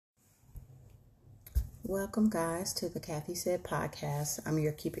Welcome, guys, to the Kathy Said podcast. I'm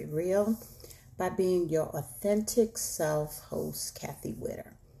your Keep It Real by being your authentic self host, Kathy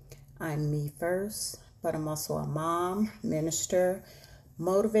Witter. I'm me first, but I'm also a mom, minister,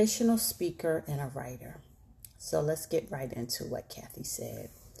 motivational speaker, and a writer. So let's get right into what Kathy said.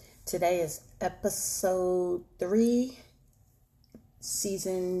 Today is episode 3,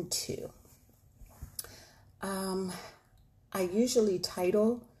 season 2. I usually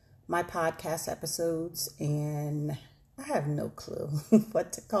title my podcast episodes, and I have no clue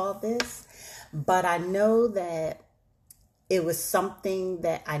what to call this, but I know that it was something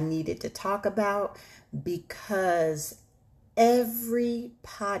that I needed to talk about because every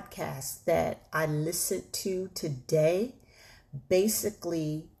podcast that I listened to today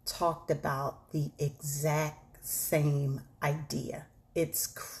basically talked about the exact same idea. It's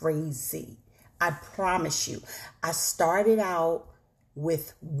crazy. I promise you. I started out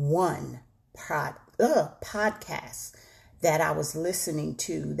with one podcast that I was listening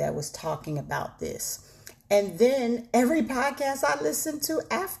to that was talking about this. And then every podcast I listened to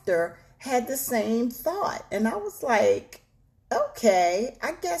after had the same thought. And I was like, okay,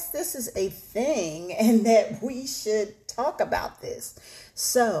 I guess this is a thing and that we should talk about this.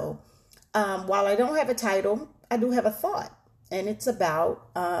 So while I don't have a title, I do have a thought. And it's about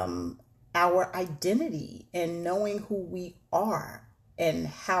our identity and knowing who we are and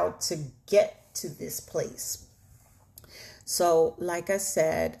how to get to this place. So, like I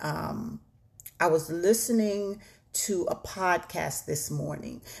said, I was listening to a podcast this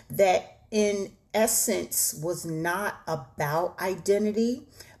morning that in essence was not about identity,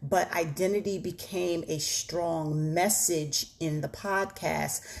 but identity became a strong message in the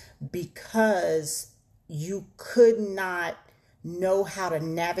podcast because you could not know how to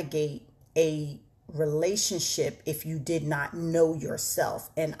navigate a relationship if you did not know yourself.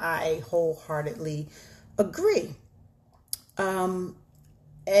 And I wholeheartedly agree. And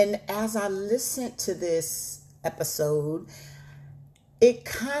as I listened to this episode, it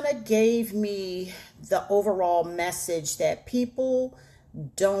kind of gave me the overall message that people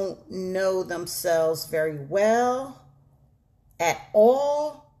don't know themselves very well at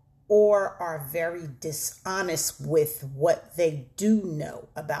all, or are very dishonest with what they do know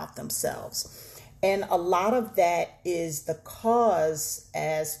about themselves. And a lot of that is the cause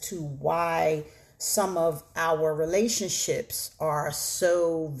as to why some of our relationships are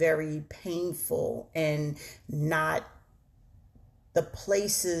so very painful and not the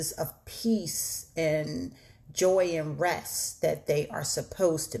places of peace and joy and rest that they are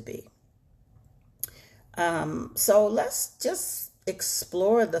supposed to be. So let's just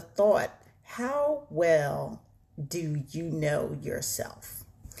explore the thought, how well do you know yourself?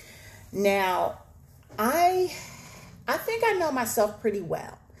 Now, I think I know myself pretty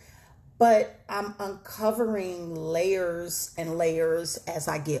well, but I'm uncovering layers and layers as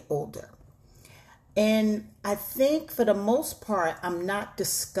I get older. And I think for the most part, I'm not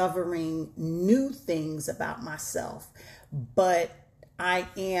discovering new things about myself, but I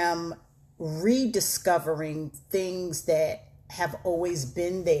am rediscovering things that have always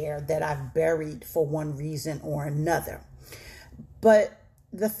been there that I've buried for one reason or another. But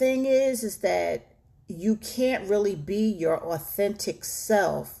the thing is that you can't really be your authentic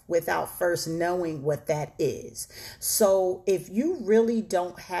self without first knowing what that is. So if you really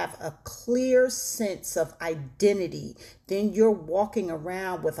don't have a clear sense of identity, then you're walking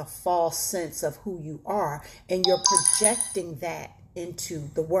around with a false sense of who you are, and you're projecting that into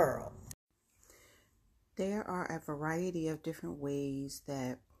the world. There are a variety of different ways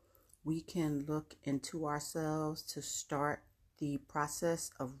that we can look into ourselves to start the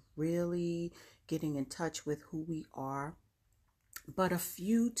process of really getting in touch with who we are. But a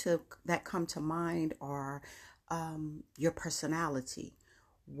few that come to mind are your personality.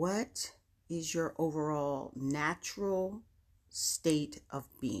 What is your overall natural state of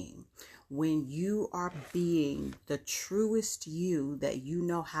being? When you are being the truest you that you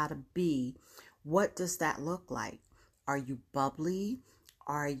know how to be, what does that look like? Are you bubbly?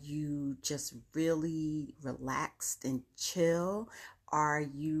 Are you just really relaxed and chill? Are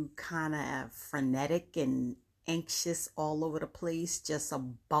you kind of frenetic and anxious all over the place, just a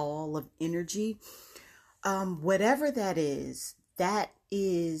ball of energy? Whatever that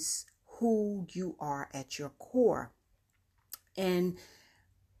is who you are at your core. And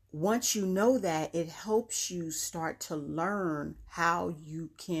once you know that, it helps you start to learn how you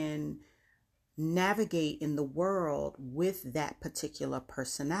can navigate in the world with that particular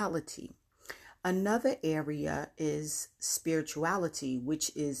personality. Another area is spirituality,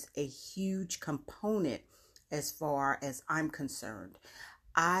 which is a huge component as far as I'm concerned.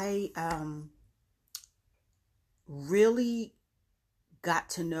 I really got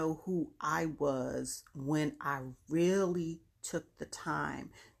to know who I was when I really took the time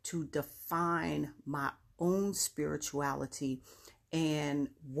to define my own spirituality and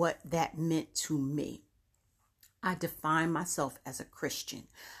what that meant to me. I define myself as a Christian.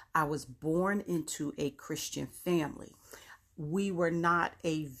 I was born into a Christian family. We were not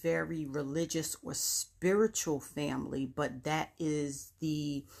a very religious or spiritual family, but that is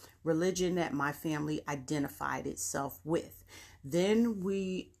the religion that my family identified itself with. Then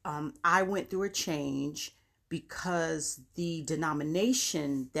I went through a change because the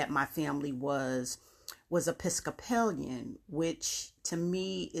denomination that my family was Episcopalian, which to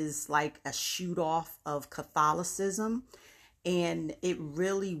me is like a shoot off of Catholicism, and it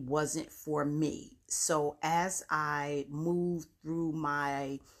really wasn't for me. So as I moved through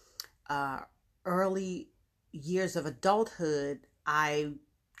my early years of adulthood, I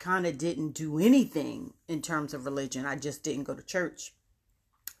kind of didn't do anything in terms of religion. I just didn't go to church.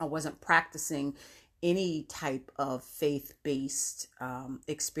 I wasn't practicing any type of faith-based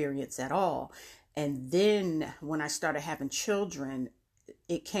experience at all. And then when I started having children,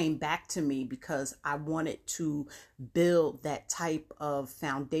 it came back to me because I wanted to build that type of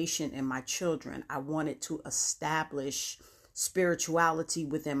foundation in my children. I wanted to establish spirituality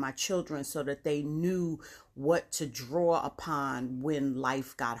within my children so that they knew what to draw upon when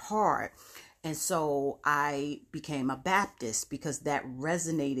life got hard. And so I became a Baptist because that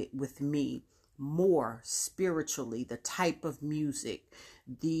resonated with me more spiritually. The type of music,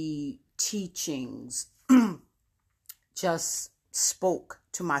 the teachings just spoke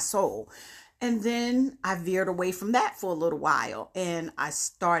to my soul. And then I veered away from that for a little while and I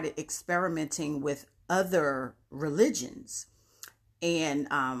started experimenting with other religions. And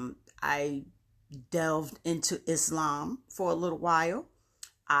I delved into Islam for a little while.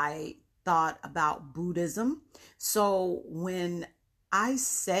 I thought about Buddhism. So when I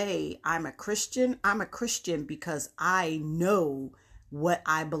say I'm a Christian because I know what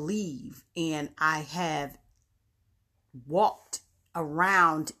I believe, and I have walked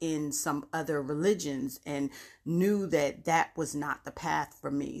around in some other religions and knew that that was not the path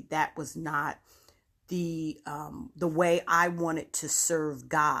for me. That was not the way I wanted to serve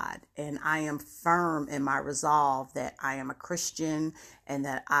God. And I am firm in my resolve that I am a Christian and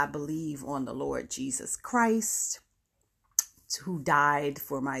that I believe on the Lord Jesus Christ, who died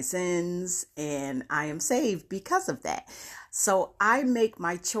for my sins, and I am saved because of that. So I make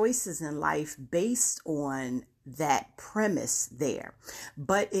my choices in life based on that premise there.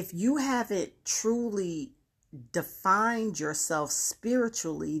 But if you haven't truly defined yourself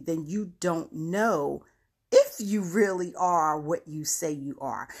spiritually, then you don't know if you really are what you say you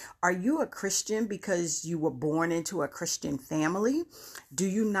are. Are you a Christian because you were born into a Christian family? Do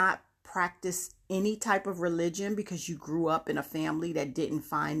you not practice any type of religion because you grew up in a family that didn't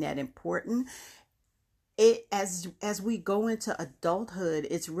find that important? As we go into adulthood,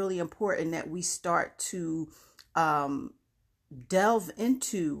 it's really important that we start to delve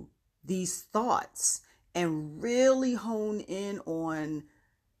into these thoughts and really hone in on,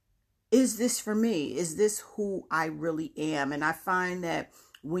 is this for me? Is this who I really am? And I find that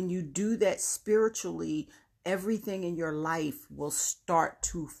when you do that spiritually, everything in your life will start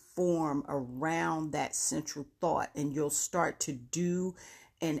to form around that central thought, and you'll start to do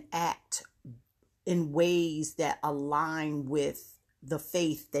and act in ways that align with the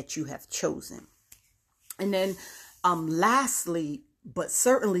faith that you have chosen. And then lastly, but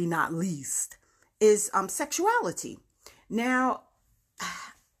certainly not least, is sexuality. Now,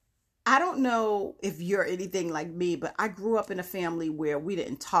 I don't know if you're anything like me, but I grew up in a family where we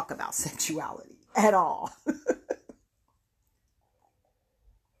didn't talk about sexuality at all.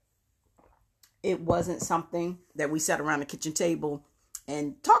 It wasn't something that we sat around the kitchen table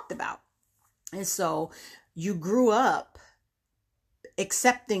and talked about. And so you grew up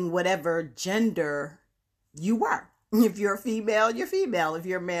accepting whatever gender you were. If you're a female, you're female. If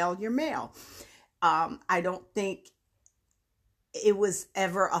you're male, you're male. I don't think it was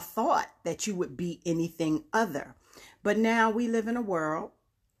ever a thought that you would be anything other. But now we live in a world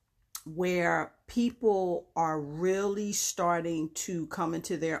where people are really starting to come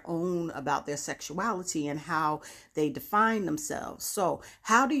into their own about their sexuality and how they define themselves. So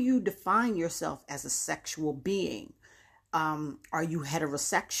how do you define yourself as a sexual being? Are you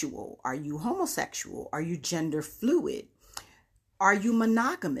heterosexual? Are you homosexual? Are you gender fluid? Are you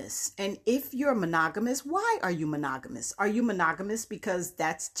monogamous? And if you're monogamous, why are you monogamous? Are you monogamous because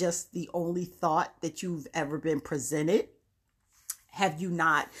that's just the only thought that you've ever been presented? Have you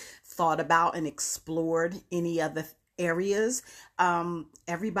not thought about and explored any other areas.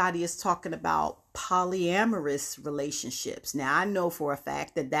 Everybody is talking about polyamorous relationships. Now, I know for a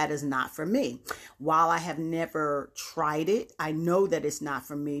fact that that is not for me. While I have never tried it, I know that it's not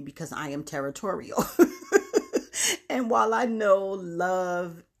for me because I am territorial. And while I know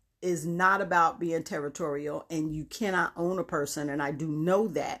love is not about being territorial and you cannot own a person, and I do know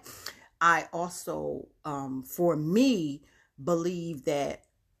that, I also, for me, believe that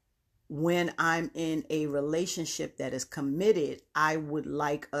when I'm in a relationship that is committed, I would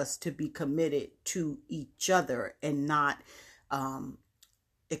like us to be committed to each other and not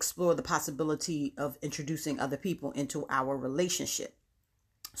explore the possibility of introducing other people into our relationship.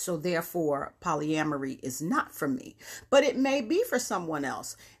 So therefore, polyamory is not for me, but it may be for someone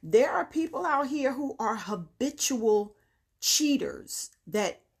else. There are people out here who are habitual cheaters,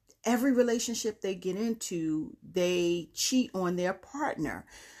 that every relationship they get into, they cheat on their partner.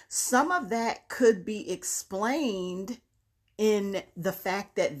 Some of that could be explained in the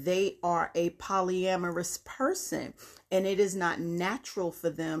fact that they are a polyamorous person and it is not natural for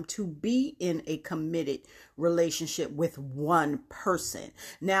them to be in a committed relationship with one person.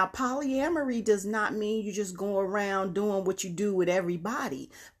 Now, polyamory does not mean you just go around doing what you do with everybody.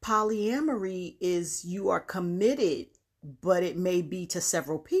 Polyamory is you are committed, but it may be to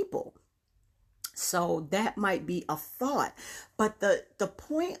several people. So that might be a thought. But the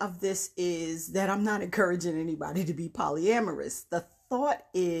point of this is that I'm not encouraging anybody to be polyamorous. The thought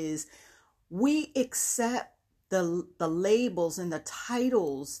is we accept the labels and the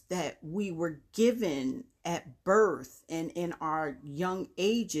titles that we were given at birth and in our young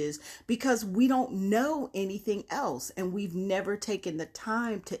ages because we don't know anything else. And we've never taken the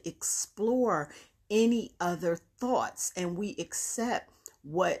time to explore any other thoughts. And we accept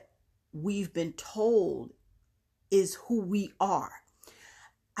what we've been told is who we are.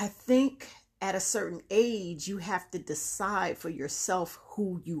 I think at a certain age, you have to decide for yourself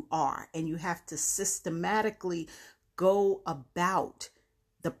who you are, and you have to systematically go about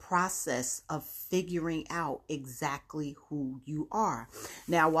the process of figuring out exactly who you are.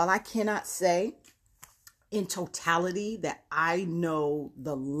 Now, while I cannot say in totality that I know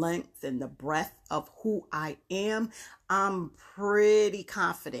the length and the breadth of who I am, I'm pretty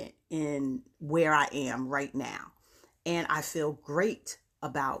confident in where I am right now. And I feel great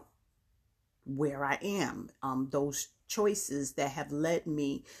about where I am. Those choices that have led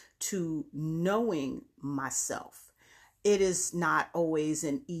me to knowing myself. It is not always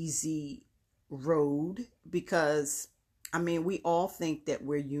an easy road because, we all think that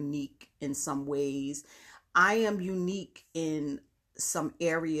we're unique in some ways. I am unique in some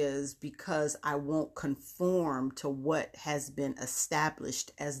areas because I won't conform to what has been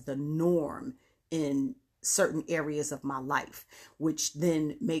established as the norm in certain areas of my life, which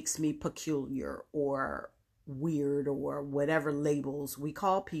then makes me peculiar or weird or whatever labels we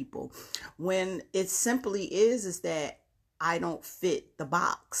call people, when it simply is that I don't fit the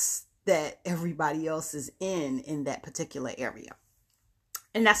box that everybody else is in that particular area.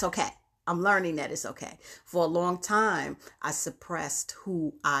 And that's okay. I'm learning that it's okay. For a long time, I suppressed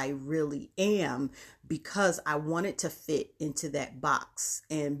who I really am because I wanted to fit into that box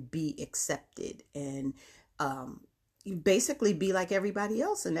and be accepted and basically be like everybody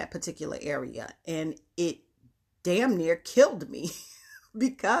else in that particular area. And it damn near killed me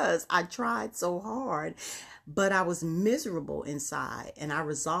because I tried so hard, but I was miserable inside. And I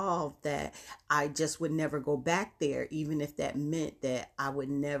resolved that I just would never go back there, even if that meant that I would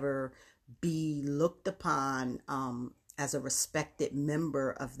never be looked upon as a respected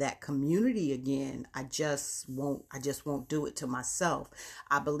member of that community again. I just won't do it to myself.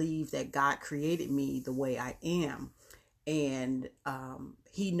 I believe that God created me the way I am, and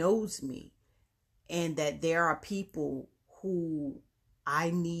he knows me, and that there are people who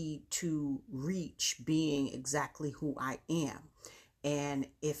I need to reach being exactly who I am. And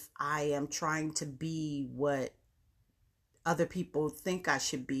if I am trying to be what other people think I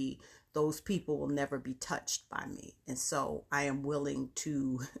should be, those people will never be touched by me. And so I am willing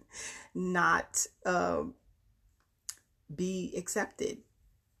to not be accepted,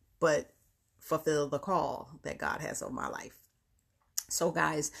 but fulfill the call that God has on my life. So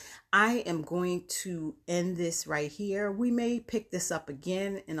guys, I am going to end this right here. We may pick this up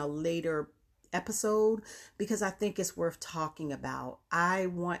again in a later episode because I think it's worth talking about. I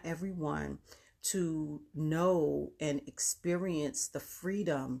want everyone to know and experience the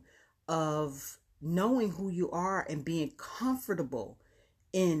freedom of knowing who you are and being comfortable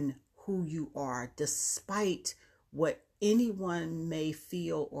in who you are, despite what anyone may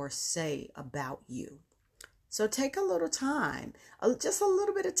feel or say about you. So take a little time, just a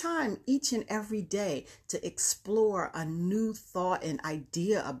little bit of time each and every day to explore a new thought and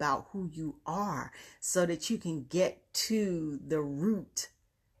idea about who you are so that you can get to the root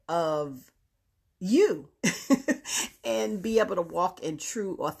of you and be able to walk in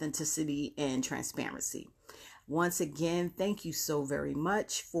true authenticity and transparency. Once again, thank you so very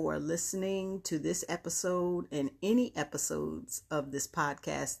much for listening to this episode and any episodes of this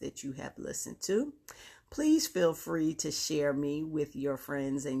podcast that you have listened to. Please feel free to share me with your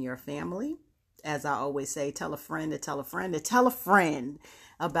friends and your family. As I always say, tell a friend to tell a friend to tell a friend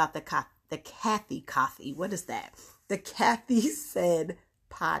about the Kathy. What is that? The Kathy Said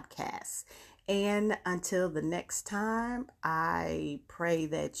podcast. And until the next time, I pray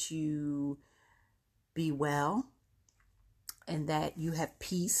that you be well and that you have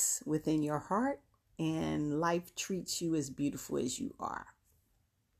peace within your heart and life treats you as beautiful as you are.